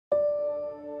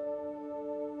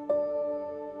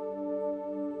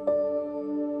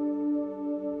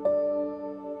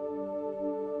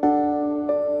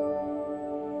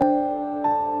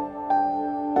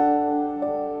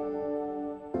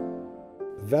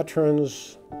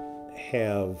veterans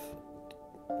have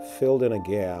filled in a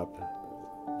gap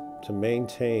to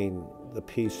maintain the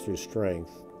peace through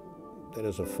strength that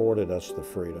has afforded us the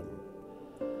freedom.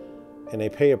 And they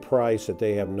pay a price that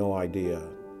they have no idea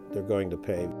they're going to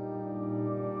pay.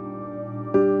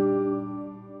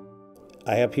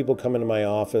 I have people come into my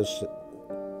office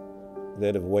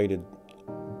that have waited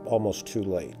almost too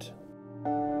late.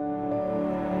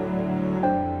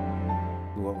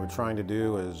 What we're trying to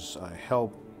do is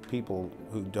help people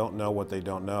who don't know what they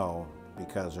don't know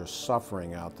because there's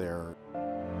suffering out there.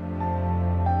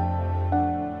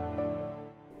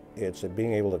 It's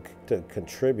being able to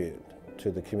contribute to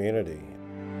the community.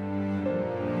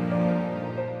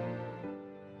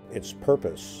 Its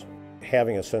purpose,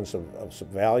 having a sense of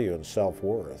value and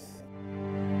self-worth.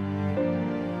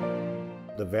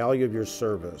 The value of your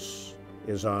service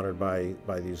is honored by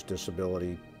these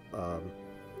disability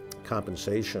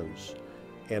compensations,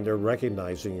 and they're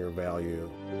recognizing your value.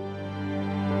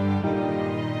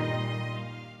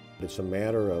 It's a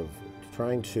matter of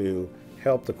trying to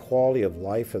help the quality of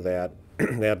life of that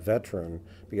veteran,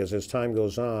 because as time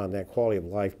goes on, that quality of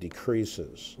life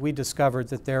decreases. We discovered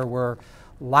that there were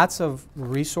lots of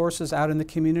resources out in the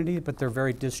community, but they're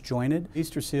very disjointed.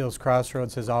 Easterseals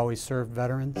Crossroads has always served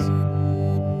veterans.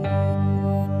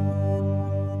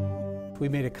 We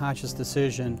made a conscious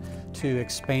decision to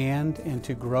expand and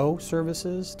to grow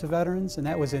services to veterans, and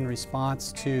that was in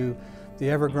response to the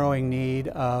ever-growing need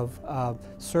of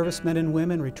servicemen and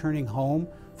women returning home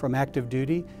from active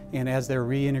duty, and as they're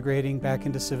reintegrating back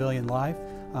into civilian life.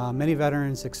 Many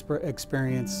veterans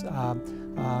experience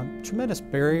tremendous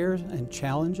barriers and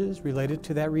challenges related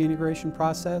to that reintegration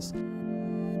process.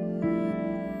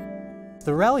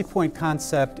 The Rally Point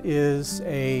concept is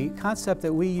a concept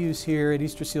that we use here at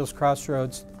Easterseals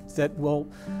Crossroads that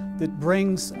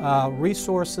brings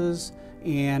resources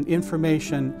and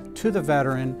information to the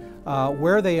veteran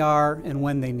where they are and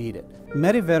when they need it.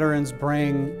 Many veterans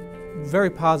bring very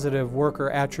positive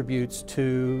worker attributes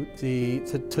to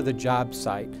the job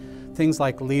site. Things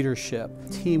like leadership,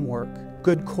 teamwork,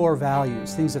 good core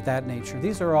values, things of that nature.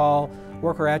 These are all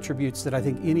worker attributes that I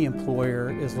think any employer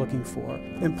is looking for.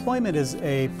 Employment is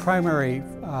a primary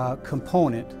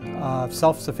component of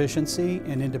self-sufficiency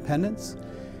and independence,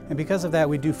 and because of that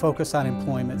we do focus on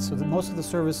employment. So that most of the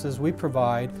services we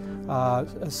provide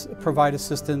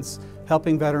assistance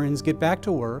helping veterans get back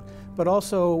to work, but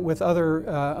also with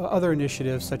other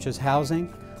initiatives such as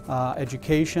housing,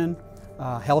 education,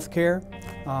 healthcare,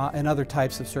 and other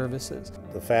types of services.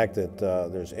 The fact that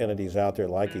there's entities out there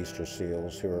like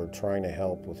Easterseals who are trying to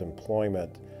help with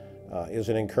employment is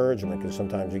an encouragement, because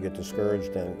sometimes you get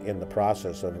discouraged in the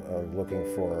process of looking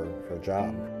for a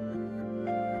job.